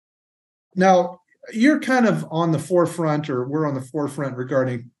Now, you're kind of on the forefront, or we're on the forefront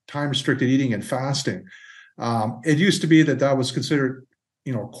regarding time-restricted eating and fasting. It used to be that that was considered,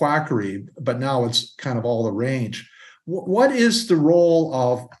 quackery, but now it's kind of all the range. What is the role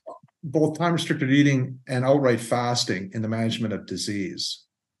of both time-restricted eating and outright fasting in the management of disease?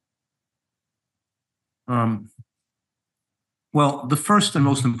 Well, the first and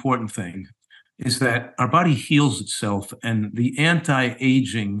most important thing is that our body heals itself, and the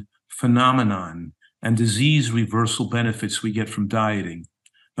anti-aging phenomenon and disease reversal benefits we get from dieting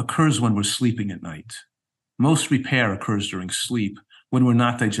occurs when we're sleeping at night. Most repair occurs during sleep when we're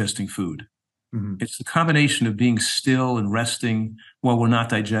not digesting food. Mm-hmm. It's the combination of being still and resting while we're not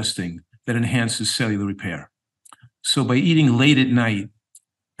digesting that enhances cellular repair. So by eating late at night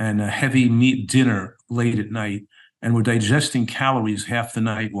and a heavy meat dinner late at night, and we're digesting calories half the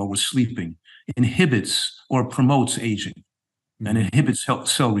night while we're sleeping, inhibits or promotes aging, mm-hmm. and inhibits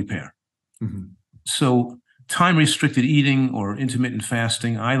cell repair. Mm-hmm. So time-restricted eating or intermittent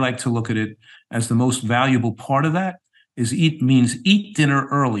fasting, I like to look at it as the most valuable part of that means eat dinner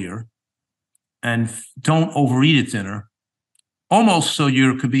earlier and don't overeat at dinner, almost so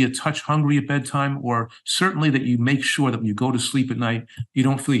you could be a touch hungry at bedtime, or certainly that you make sure that when you go to sleep at night, you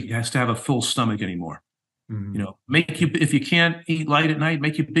don't feel you have to have a full stomach anymore. Mm-hmm. If you can't eat light at night,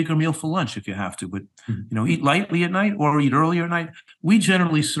 make you a bigger meal for lunch if you have to, but, mm-hmm. Eat lightly at night or eat earlier at night. We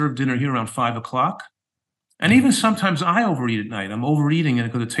generally serve dinner here around 5 o'clock. And even sometimes I overeat at night. I'm overeating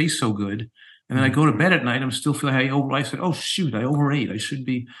and because it tastes so good. And then I go to bed at night, I'm still feeling I said, oh shoot, I overate. I should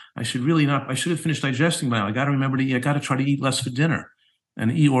have finished digesting by now. I got to remember to eat. I got to try to eat less for dinner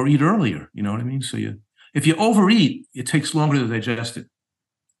and eat earlier. You know what I mean? So if you overeat, it takes longer to digest it.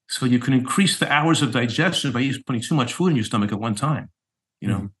 So you can increase the hours of digestion by putting too much food in your stomach at one time.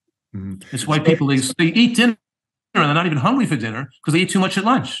 Mm-hmm. It's why people, they eat dinner and they're not even hungry for dinner because they eat too much at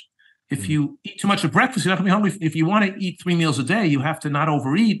lunch. If you eat too much at breakfast, you're not going to be hungry. If you want to eat 3 meals a day, you have to not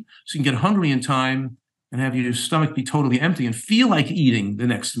overeat so you can get hungry in time and have your stomach be totally empty and feel like eating the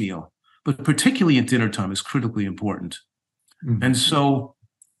next meal. But particularly at dinner time is critically important. Mm-hmm. And so,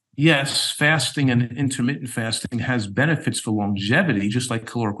 yes, fasting and intermittent fasting has benefits for longevity, just like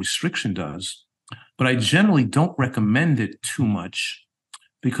caloric restriction does. But I generally don't recommend it too much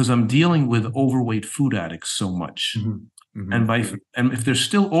because I'm dealing with overweight food addicts so much. Mm-hmm. Mm-hmm. And if they're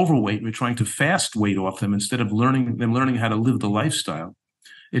still overweight, we're trying to fast weight off them instead of learning how to live the lifestyle.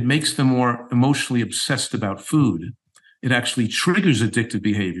 It makes them more emotionally obsessed about food. It actually triggers addictive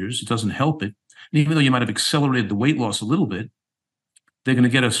behaviors. It doesn't help it. And even though you might have accelerated the weight loss a little bit, they're going to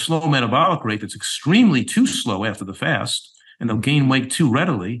get a slow metabolic rate that's extremely too slow after the fast, and they'll gain weight too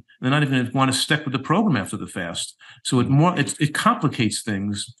readily. And they're not even going to want to stick with the program after the fast. So it complicates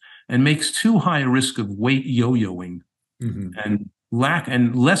things and makes too high a risk of weight yo-yoing. Mm-hmm.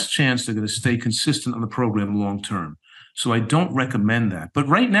 and less chance they're going to stay consistent on the program long term. So I don't recommend that. But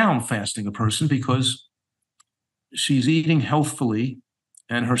right now I'm fasting a person because she's eating healthfully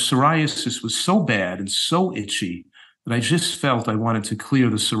and her psoriasis was so bad and so itchy that I just felt I wanted to clear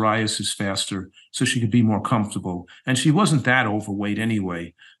the psoriasis faster so she could be more comfortable. And she wasn't that overweight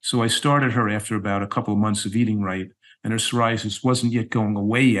anyway. So I started her after about a couple of months of eating right, and her psoriasis wasn't yet going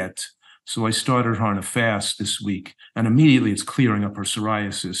away yet. So I started her on a fast this week, and immediately it's clearing up her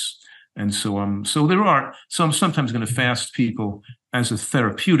psoriasis. And so I'm sometimes going to fast people as a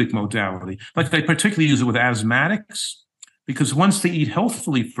therapeutic modality. Like I particularly use it with asthmatics, because once they eat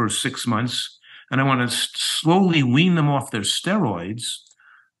healthfully for 6 months, and I want to slowly wean them off their steroids,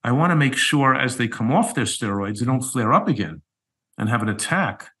 I want to make sure as they come off their steroids, they don't flare up again and have an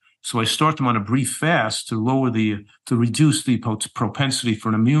attack. So I start them on a brief fast to reduce the propensity for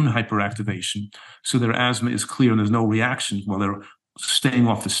an immune hyperactivation, so their asthma is clear and there's no reaction while they're staying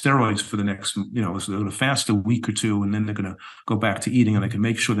off the steroids for the next, so they're going to fast a week or two, and then they're going to go back to eating, and I can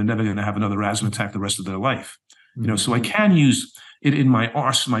make sure they're never going to have another asthma attack the rest of their life. Mm-hmm. So I can use it in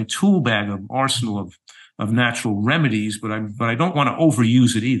my tool bag of arsenal of natural remedies, but I don't want to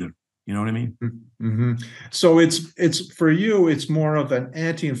overuse it either. You know what I mean? Mm-hmm. So it's for you, it's more of an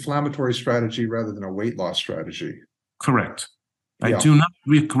anti-inflammatory strategy rather than a weight loss strategy. Correct. Yeah. I do not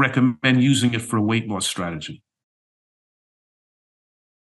recommend using it for a weight loss strategy.